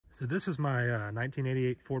So this is my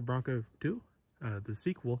 1988 Ford Bronco II, the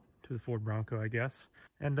sequel to the Ford Bronco, I guess.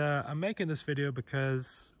 And I'm making this video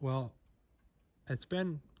because, well, it's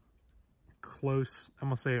been close, I'm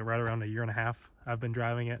gonna say right around a year and a half. I've been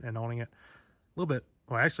driving it and owning it a little bit.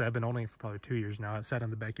 Well, actually, I've been owning it for probably 2 years now. It sat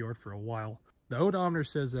in the backyard for a while. The odometer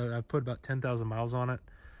says I've put about 10,000 miles on it,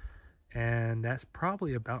 and that's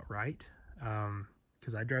probably about right,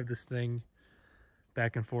 because I drive this thing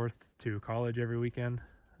back and forth to college every weekend.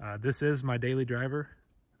 This is my daily driver.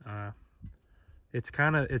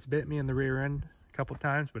 It's bit me in the rear end a couple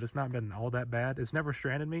times, but it's not been all that bad. It's never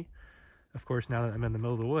stranded me. Of course, now that I'm in the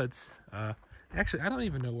middle of the woods, actually, I don't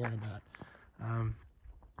even know where I'm at,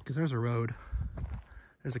 because there's a road,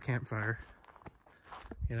 there's a campfire,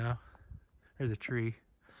 you know, there's a tree.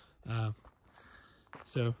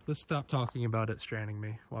 So let's stop talking about it stranding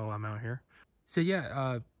me while I'm out here. So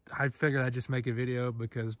yeah, I figured I'd just make a video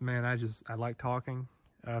because, man, I like talking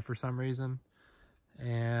for some reason.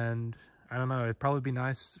 And I don't know, it'd probably be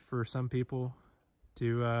nice for some people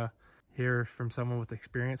to hear from someone with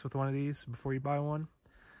experience with one of these before you buy one.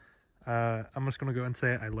 I'm just gonna go and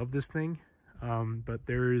say I love this thing, but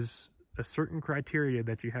there's a certain criteria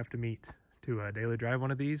that you have to meet to daily drive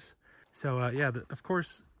one of these. So yeah, of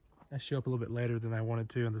course, I show up a little bit later than I wanted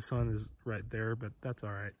to, and the sun is right there, but that's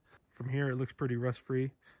all right. From here, it looks pretty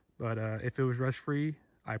rust-free, but if it was rust-free,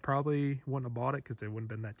 I probably wouldn't have bought it because it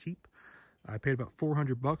wouldn't have been that cheap. I paid about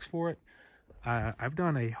 400 bucks for it. I've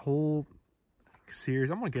done a whole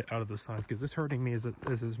series. I'm gonna get out of the sun because it's hurting me as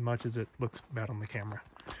much as it looks bad on the camera.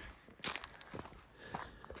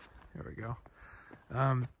 There we go.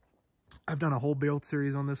 I've done a whole build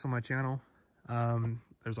series on this on my channel.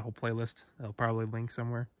 There's a whole playlist. I'll probably link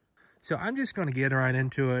somewhere. So I'm just going to get right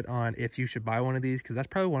into it on if you should buy one of these, because that's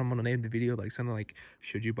probably what I'm going to name the video, like something like,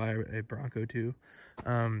 should you buy a Bronco II?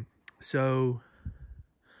 So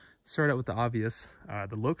start out with the obvious.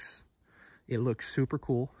 The looks, it looks super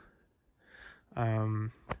cool.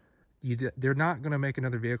 They're not going to make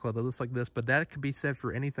another vehicle that looks like this, but that could be said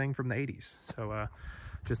for anything from the 80s. So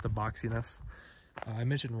just the boxiness. I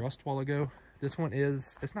mentioned rust a while ago. This one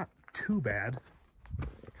it's not too bad.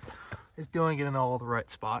 It's doing it in all the right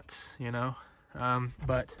spots, you know.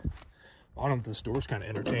 But bottom of the store's kind of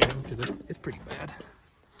entertaining because it's pretty bad.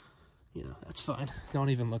 You know, that's fine. Don't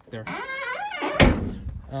even look there.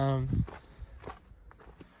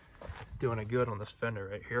 Doing it good on this fender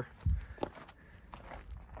right here.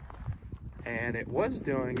 And it was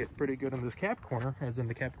doing it pretty good in this cab corner, as in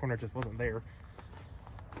the cab corner just wasn't there.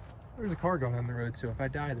 There's a car going on the road, so if I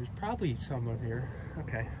die, there's probably someone here.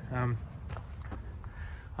 Okay.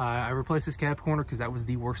 I replaced this cab corner because that was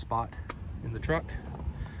the worst spot in the truck.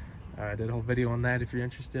 I did a whole video on that if you're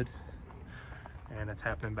interested. And it's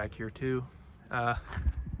happening back here too.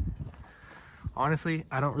 Honestly,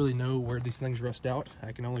 I don't really know where these things rust out.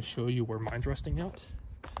 I can only show you where mine's rusting out.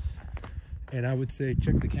 And I would say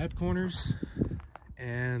check the cab corners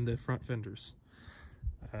and the front fenders.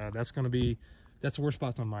 That's the worst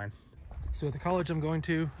spots on mine. So at the college I'm going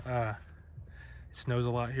to, it snows a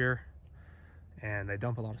lot here, and they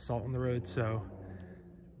dump a lot of salt on the road, so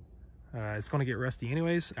it's going to get rusty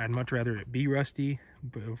anyways. I'd much rather it be rusty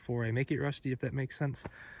before I make it rusty, if that makes sense.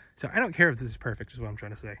 So I don't care if this is perfect, is what I'm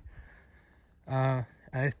trying to say.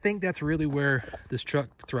 I think that's really where this truck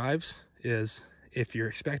thrives, is if you're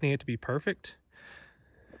expecting it to be perfect.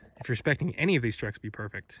 If you're expecting any of these trucks to be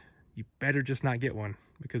perfect, you better just not get one,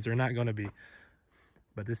 because they're not going to be.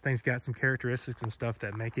 But this thing's got some characteristics and stuff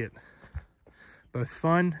that make it both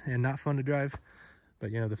fun and not fun to drive.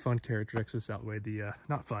 But, you know, the fun characteristics outweigh the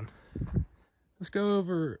not fun. Let's go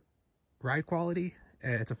over ride quality.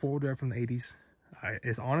 It's a four-wheel drive from the 80s.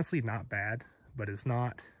 It's honestly not bad, but it's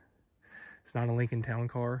not a Lincoln Town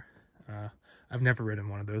car. I've never ridden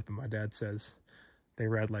one of those, but my dad says they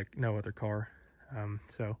ride like no other car.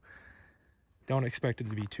 So don't expect it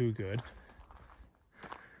to be too good.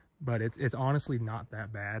 But it's honestly not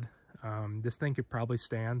that bad. This thing could probably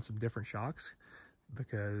stand some different shocks,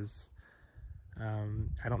 because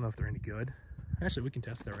I don't know if they're any good. Actually, we can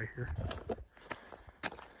test that right here.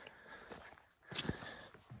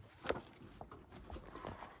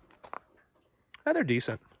 Oh, they're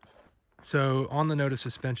decent. So on the note of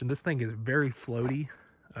suspension, this thing is very floaty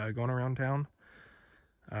going around town.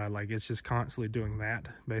 Like it's just constantly doing that,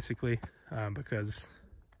 basically, because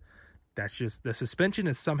that's just, the suspension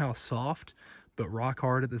is somehow soft but rock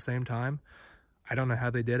hard at the same time. I don't know how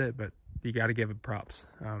they did it, but you got to give it props.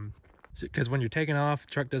 Because when you're taking off,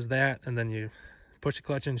 the truck does that, and then you push the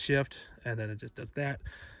clutch and shift, and then it just does that.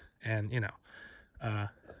 And, you know,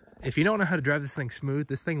 if you don't know how to drive this thing smooth,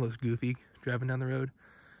 this thing looks goofy driving down the road,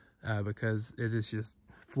 because it is just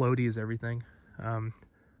floaty as everything. And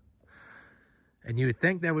you would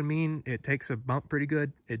think that would mean it takes a bump pretty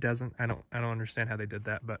good. It doesn't. I don't understand how they did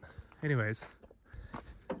that, but anyways.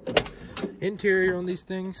 Interior on these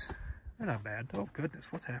things, they're not bad. Oh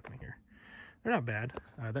goodness, what's happening here? They're not bad.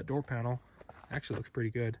 That door panel actually looks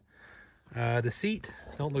pretty good. The seat,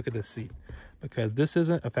 don't look at this seat, because this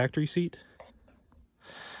isn't a factory seat.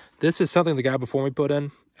 This is something the guy before me put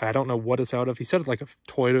in. I don't know what it's out of. He said it's like a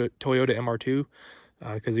Toyota MR2,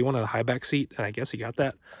 because he wanted a high back seat, and I guess he got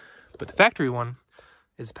that. But the factory one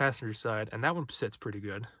is the passenger side, and that one sits pretty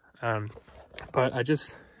good. But I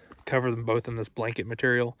just covered them both in this blanket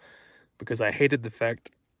material because I hated the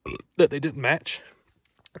fact that they didn't match.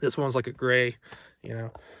 This one's like a gray,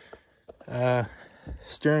 you know.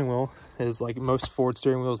 Steering wheel is like most Ford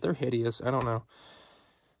steering wheels. They're hideous. I don't know.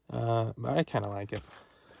 But I kind of like it.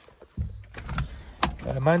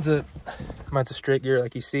 Mine's a straight gear,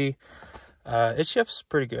 like you see. It shifts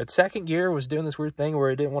pretty good. Second gear was doing this weird thing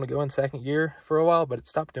where it didn't want to go in second gear for a while, but it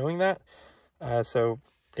stopped doing that. So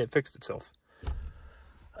it fixed itself.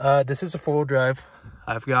 This is a 4-wheel drive.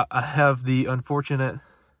 I have the unfortunate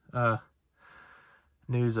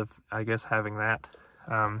news of, I guess, having that.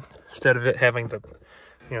 Instead of it having the,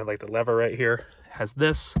 you know, like the lever right here, it has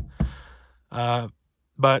this.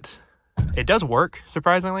 But it does work,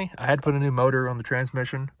 surprisingly. I had to put a new motor on the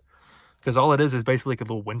transmission, because all it is basically like a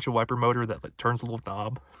little windshield wiper motor that like turns a little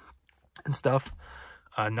knob and stuff.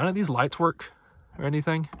 None of these lights work or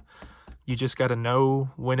anything. You just got to know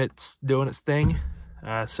when it's doing its thing.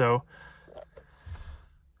 So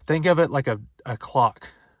think of it like a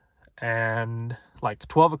clock, and like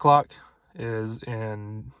 12 o'clock is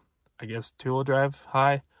in, I guess, 2-wheel drive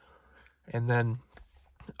high, and then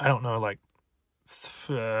I don't know, like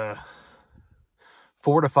 4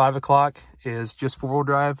 to 5 o'clock is just 4-wheel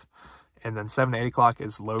drive, and then 7 to 8 o'clock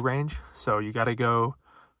is low range. So you got to go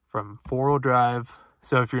from 4-wheel drive.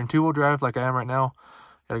 So if you're in 2-wheel drive like I am right now,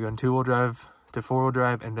 you got to go in 2-wheel drive to 4-wheel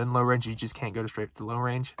drive, and then low range. You just can't go straight to low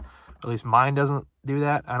range. At least mine doesn't do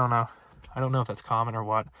that. I don't know. I don't know if that's common or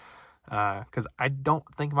what, because I don't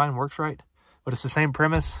think mine works right. But it's the same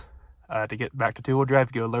premise. To get back to 2-wheel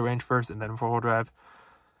drive, you go low range first, and then 4-wheel drive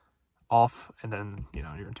off, and then, you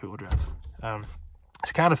know, you're in 2-wheel drive.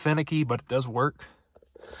 It's kind of finicky, but it does work.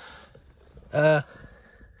 Here's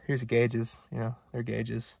the gauges. You know, they're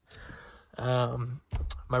gauges. My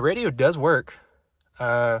radio does work.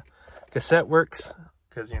 Cassette works,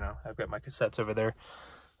 because, you know, I've got my cassettes over there.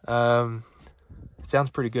 It sounds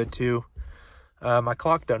pretty good too. My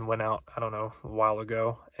clock done went out, I don't know, a while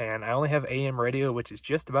ago, and I only have AM radio, which is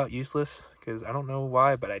just about useless, because I don't know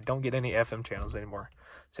why, but I don't get any FM channels anymore.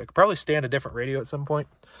 So I could probably stand a different radio at some point.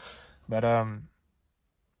 But I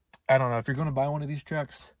don't know, if you're going to buy one of these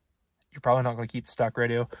trucks, you're probably not going to keep the stock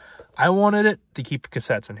radio. I wanted it to keep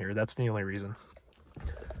cassettes in here. That's the only reason.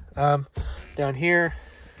 Down here,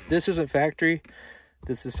 this isn't factory.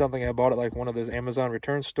 This is something I bought at like one of those Amazon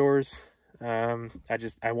return stores. I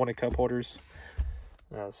wanted cup holders.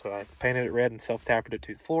 So I painted it red and self-tapered it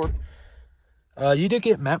to the floor. You do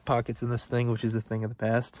get map pockets in this thing, which is a thing of the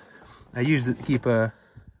past. I used it to keep a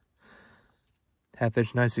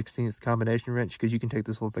 1/2" 9/16 combination wrench, because you can take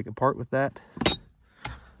this whole thing apart with that.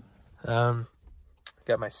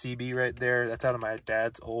 Got my CB right there. That's out of my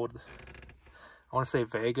dad's old, I want to say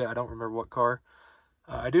Vega. I don't remember what car.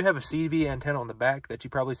 I do have a CB antenna on the back that you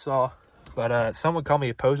probably saw, but some would call me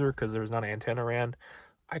a poser because there was not an antenna around.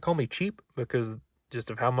 I call me cheap because just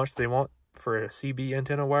of how much they want for a CB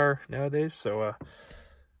antenna wire nowadays. So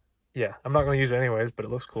yeah, I'm not going to use it anyways, but it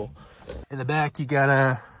looks cool. In the back, you got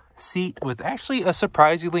a seat with actually a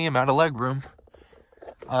surprisingly amount of leg room.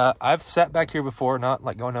 I've sat back here before, not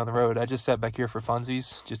like going down the road. I just sat back here for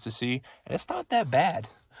funsies just to see, and it's not that bad.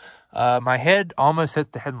 My head almost hits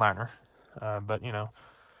the headliner, but you know,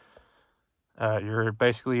 you're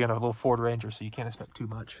basically in a little Ford Ranger, so you can't expect too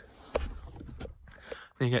much.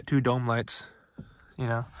 Then you got 2 dome lights, you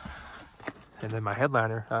know, and then my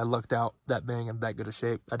headliner, I lucked out that being in that good a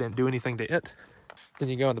shape. I didn't do anything to it. Then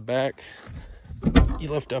you go in the back, you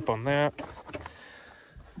lift up on that,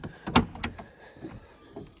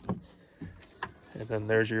 and then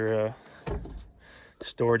there's your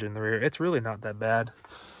storage in the rear. It's really not that bad.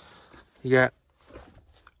 You got,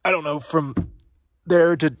 I don't know, from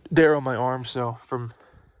there to there on my arm, so from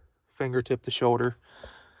fingertip to shoulder.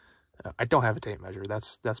 I don't have a tape measure.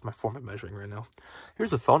 That's my form of measuring right now.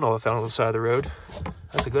 Here's a funnel I found on the side of the road.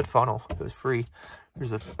 That's a good funnel. It was free.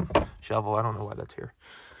 Here's a shovel. I don't know why that's here.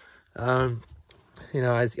 You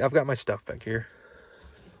know, I've got my stuff back here.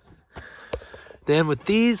 Then with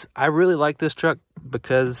these, I really like this truck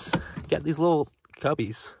because you got these little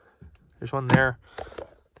cubbies. There's one there.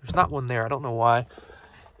 There's not one there. I don't know why.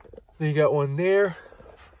 Then you got one there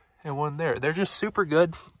and one there. They're just super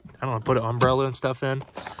good. I don't know, put an umbrella and stuff in.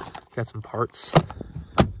 Got some parts.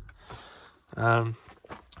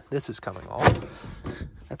 This is coming off.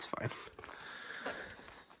 That's fine.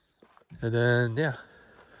 And then, yeah.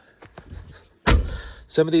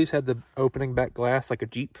 Some of these had the opening back glass like a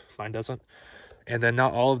Jeep. Mine doesn't. And then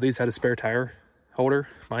not all of these had a spare tire holder.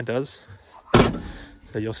 Mine does.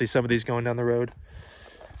 So you'll see some of these going down the road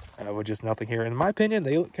with just nothing here. In my opinion,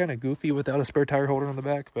 they look kind of goofy without a spare tire holder on the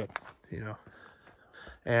back, but, you know.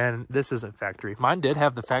 And this isn't factory. Mine did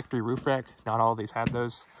have the factory roof rack. Not all of these had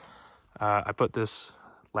those. I put this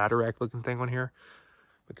ladder rack looking thing on here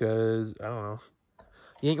because, I don't know,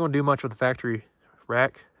 you ain't going to do much with the factory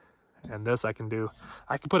rack. And this I can do.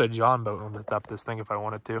 I could put a John boat on the top of this thing if I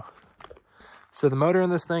wanted to. So the motor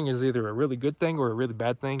in this thing is either a really good thing or a really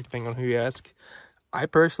bad thing, depending on who you ask. I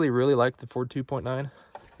personally really like the Ford 2.9.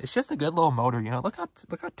 It's just a good little motor, you know. Look how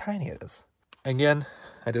tiny it is. Again,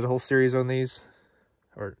 I did a whole series on these,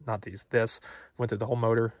 or not these. This went through the whole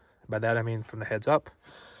motor. By that I mean from the heads up.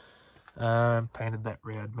 Painted that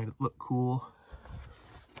red, made it look cool.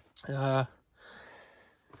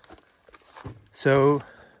 So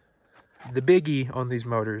the biggie on these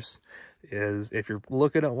motors is if you're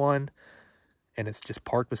looking at one and it's just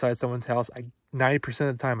parked beside someone's house, 90%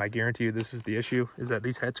 of the time, I guarantee you this is the issue, is that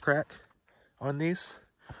these heads crack on these.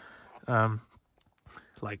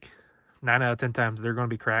 Like 9 out of 10 times they're going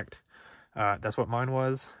to be cracked. That's what mine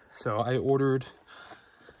was. So I ordered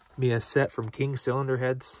me a set from King Cylinder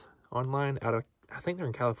Heads online out of, I think they're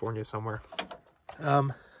in California somewhere.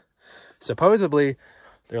 Supposedly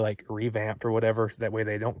they're like revamped or whatever, so that way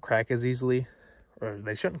they don't crack as easily, or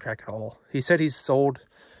they shouldn't crack at all. He said he's sold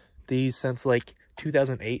these since like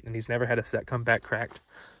 2008 and he's never had a set come back cracked.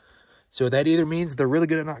 So that either means they're really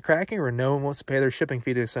good at not cracking or no one wants to pay their shipping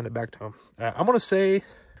fee to send it back to them. I'm going to say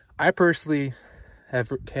I personally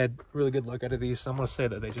have had really good luck out of these, so I'm going to say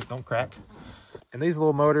that they just don't crack. And these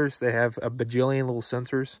little motors, they have a bajillion little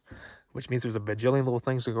sensors, which means there's a bajillion little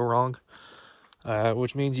things that go wrong,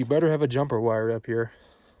 which means you better have a jumper wire up here,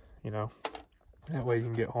 you know, that way you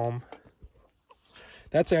can get home.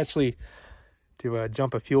 That's actually to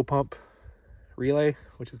jump a fuel pump relay,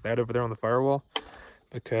 which is that over there on the firewall,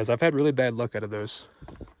 because I've had really bad luck out of those.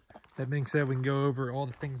 That being said, we can go over all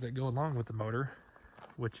the things that go along with the motor,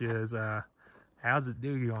 which is how's it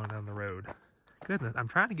do going on the road? Goodness, I'm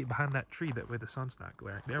trying to get behind that tree, that way the sun's not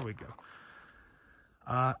glaring. There we go.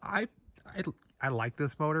 I like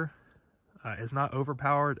this motor. It's not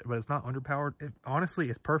overpowered, but it's not underpowered. Honestly,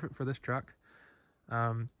 it's perfect for this truck.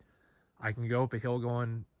 I can go up a hill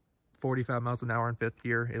going 45 miles an hour in 5th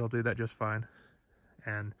gear. It'll do that just fine.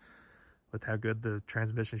 And with how good the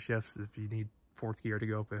transmission shifts, if you need 4th gear to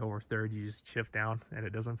go up a hill or 3rd, you just shift down and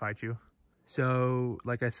it doesn't fight you. So,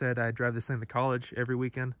 like I said, I drive this thing to college every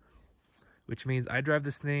weekend, which means I drive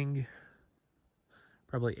this thing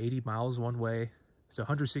probably 80 miles one way. So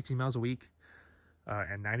 160 miles a week.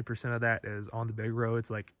 And 90% of that is on the big roads,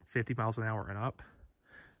 like 50 miles an hour and up.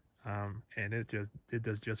 And it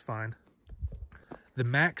does just fine. The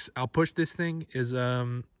max I'll push this thing is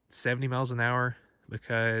 70 miles an hour,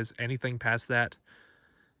 because anything past that,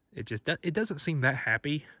 it doesn't seem that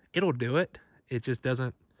happy. It'll do it. It just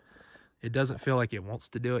doesn't feel like it wants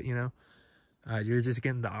to do it, you know. You're just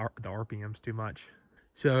getting the RPMs too much.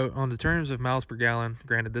 So on the terms of miles per gallon,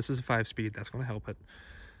 granted this is a 5-speed, that's going to help it.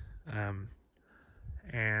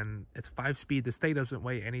 And it's a 5-speed. This thing doesn't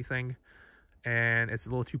weigh anything, and it's a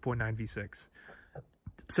little 2.9 V6.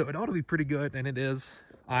 So it ought to be pretty good, and it is.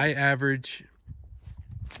 I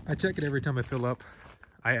check it every time I fill up.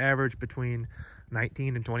 I average between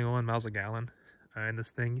 19 and 21 miles a gallon in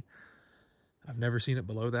this thing. I've never seen it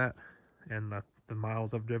below that in the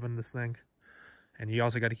miles I've driven this thing. And you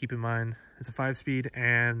also got to keep in mind, it's a 5-speed,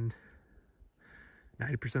 and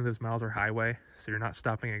 90% of those miles are highway, so you're not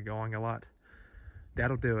stopping and going a lot.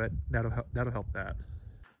 That'll do it. That'll help that.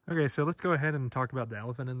 Okay, so let's go ahead and talk about the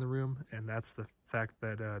elephant in the room, and that's the fact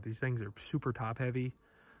that these things are super top heavy,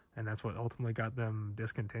 and that's what ultimately got them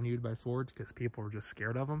discontinued by Ford, because people were just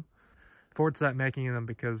scared of them. Ford stopped making them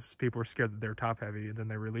because people were scared that they're top heavy, and then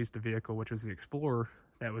they released a vehicle, which was the Explorer,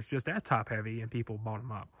 that was just as top heavy, and people bought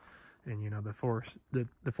them up. And, you know, the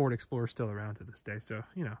Ford Explorer is still around to this day, so,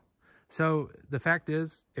 you know. So the fact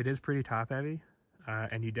is, it is pretty top heavy.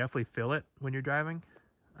 And you definitely feel it when you're driving.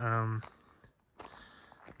 You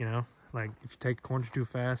know, like if you take a corner too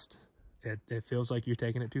fast, it feels like you're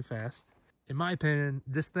taking it too fast. In my opinion,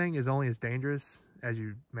 this thing is only as dangerous as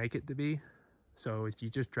you make it to be. So if you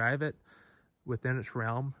just drive it within its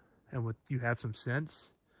realm and you have some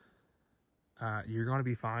sense, you're going to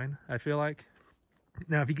be fine, I feel like.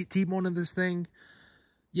 Now, if you get T-boned in this thing,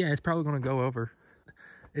 yeah, it's probably going to go over.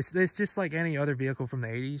 It's just like any other vehicle from the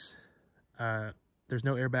 80s. There's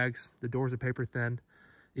no airbags. The doors are paper thin.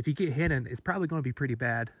 If you get hit in, it's probably going to be pretty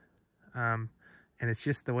bad. And it's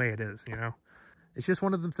just the way it is, you know. It's just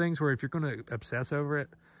one of them things where if you're going to obsess over it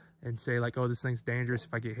and say like, oh, this thing's dangerous,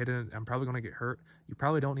 if I get hit in it, I'm probably going to get hurt, you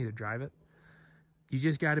probably don't need to drive it. You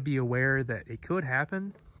just got to be aware that it could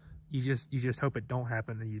happen. You just hope it don't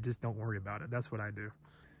happen, and you just don't worry about it. That's what I do.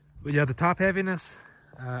 But yeah, the top heaviness,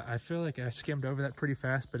 I feel like I skimmed over that pretty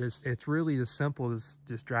fast, but it's really as simple as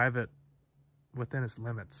just drive it within its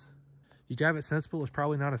limits. If you drive it sensible, it's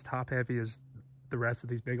probably not as top heavy as the rest of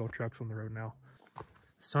these big old trucks on the road now. The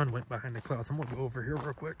sun went behind the clouds. I'm gonna go over here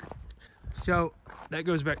real quick. So that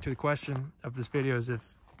goes back to the question of this video, is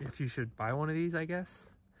if you should buy one of these, I guess.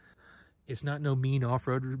 It's not no mean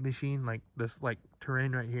off-road machine like this, like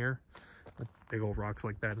terrain right here with big old rocks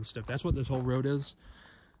like that and stuff. That's what this whole road is.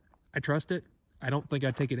 I trust it. I don't think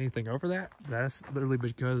I'd take anything over that. That's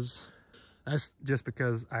just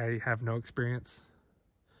because I have no experience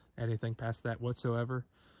anything past that whatsoever.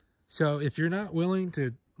 So if you're not willing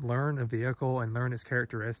to learn a vehicle and learn its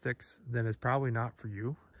characteristics, then it's probably not for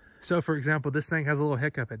you. So for example, this thing has a little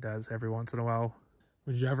hiccup it does every once in a while.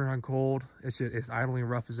 When you're driving on cold, it's idling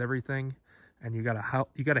rough as everything, and you gotta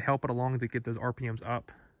help it along to get those RPMs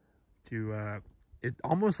up. It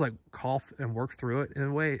almost like cough and work through it in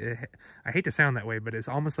a way. I hate to sound that way, but it's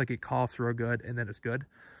almost like it coughs real good and then it's good,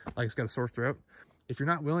 like it's got a sore throat. If you're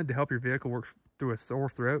not willing to help your vehicle work through a sore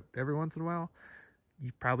throat every once in a while,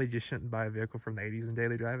 you probably just shouldn't buy a vehicle from the 80s and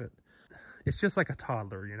daily drive it. It's just like a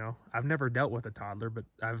toddler, you know. I've never dealt with a toddler, but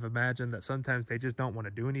I've imagined that sometimes they just don't want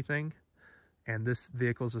to do anything. And this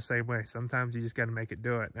vehicle's the same way. Sometimes you just got to make it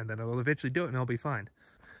do it, and then it'll eventually do it and it'll be fine.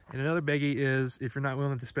 And another biggie is if you're not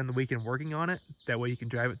willing to spend the weekend working on it, that way you can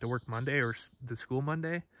drive it to work Monday or to school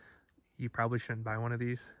Monday, you probably shouldn't buy one of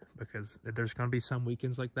these, because there's going to be some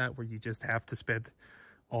weekends like that where you just have to spend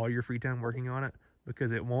all your free time working on it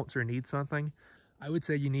because it wants or needs something. I would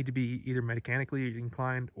say you need to be either mechanically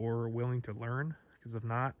inclined or willing to learn, because if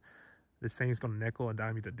not, this thing is going to nickel and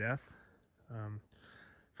dime you to death.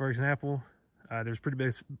 For example, there's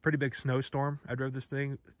a pretty big snowstorm. I drove this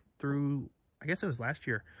thing through, I guess it was last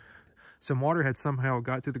year. Some water had somehow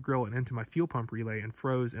got through the grill and into my fuel pump relay and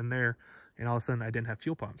froze in there, and all of a sudden I didn't have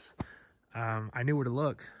fuel pumps. I knew where to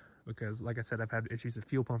look because, like I said, I've had issues with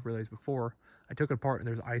fuel pump relays before. I took it apart and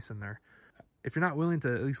there's ice in there. If you're not willing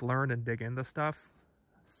to at least learn and dig into stuff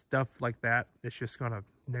like that, it's just going to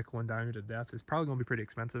nickel and dime you to death. It's probably going to be pretty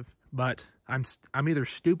expensive, but I'm either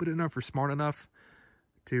stupid enough or smart enough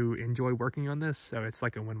to enjoy working on this, so it's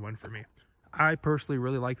like a win-win for me. I personally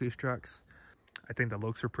really like these trucks. I think the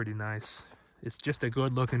looks are pretty nice. It's just a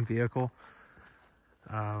good looking vehicle.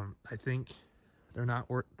 I think they're not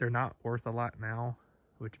worth a lot now,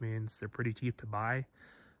 which means they're pretty cheap to buy,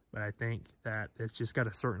 but I think that it's just got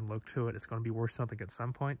a certain look to it. It's going to be worth something at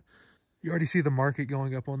some point. You already see the market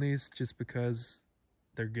going up on these just because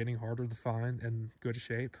they're getting harder to find and good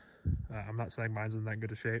shape. I'm not saying mine's in that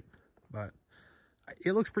good a shape, but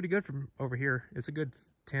it looks pretty good from over here. It's a good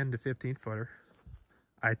 10 to 15 footer.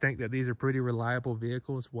 I think that these are pretty reliable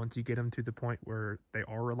vehicles once you get them to the point where they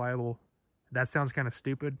are reliable. That sounds kind of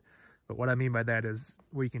stupid, but what I mean by that is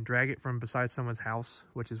where you can drag it from beside someone's house,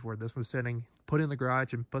 which is where this was sitting, put it in the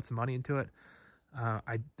garage and put some money into it.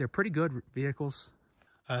 They're pretty good vehicles.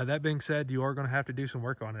 That being said, you are going to have to do some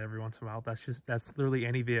work on it every once in a while. That's literally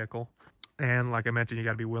any vehicle. And like I mentioned, you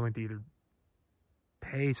got to be willing to either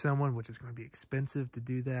pay someone, which is going to be expensive to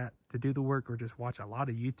do the work, or just watch a lot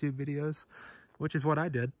of YouTube videos, which is what I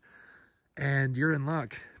did. And you're in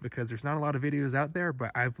luck because there's not a lot of videos out there, but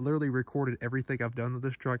I've literally recorded everything I've done with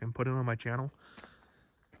this truck and put it on my channel.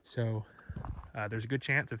 So there's a good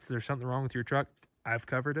chance if there's something wrong with your truck, I've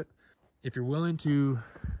covered it. If you're willing to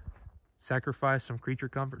sacrifice some creature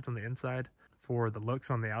comforts on the inside for the looks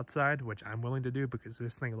on the outside, which I'm willing to do because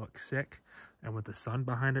this thing looks sick, and with the sun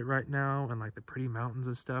behind it right now and like the pretty mountains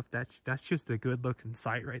and stuff, that's just a good looking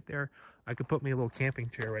sight right there. I could put me a little camping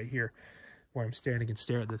chair right here where I'm standing and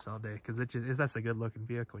stare at this all day, because that's a good looking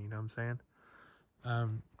vehicle, you know what I'm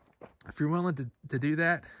saying? If you're willing to do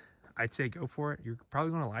that, I'd say go for it. You're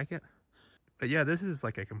probably going to like it. But yeah, this is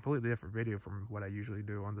like a completely different video from what I usually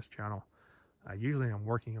do on this channel. Usually I'm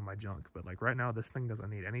working on my junk, but like right now this thing doesn't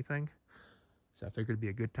need anything. So I figured it'd be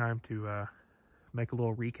a good time to make a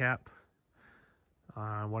little recap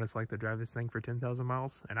on what it's like to drive this thing for 10,000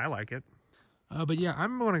 miles, and I like it. But yeah,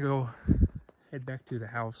 I'm going to go head back to the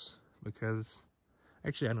house because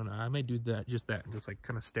actually, I don't know, I may do just that, and just like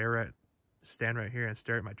kind of stand right here and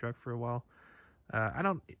stare at my truck for a while. I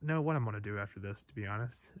don't know what I'm going to do after this, to be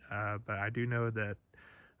honest, but I do know that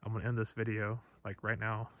I'm going to end this video like right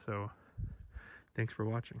now. So thanks for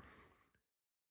watching.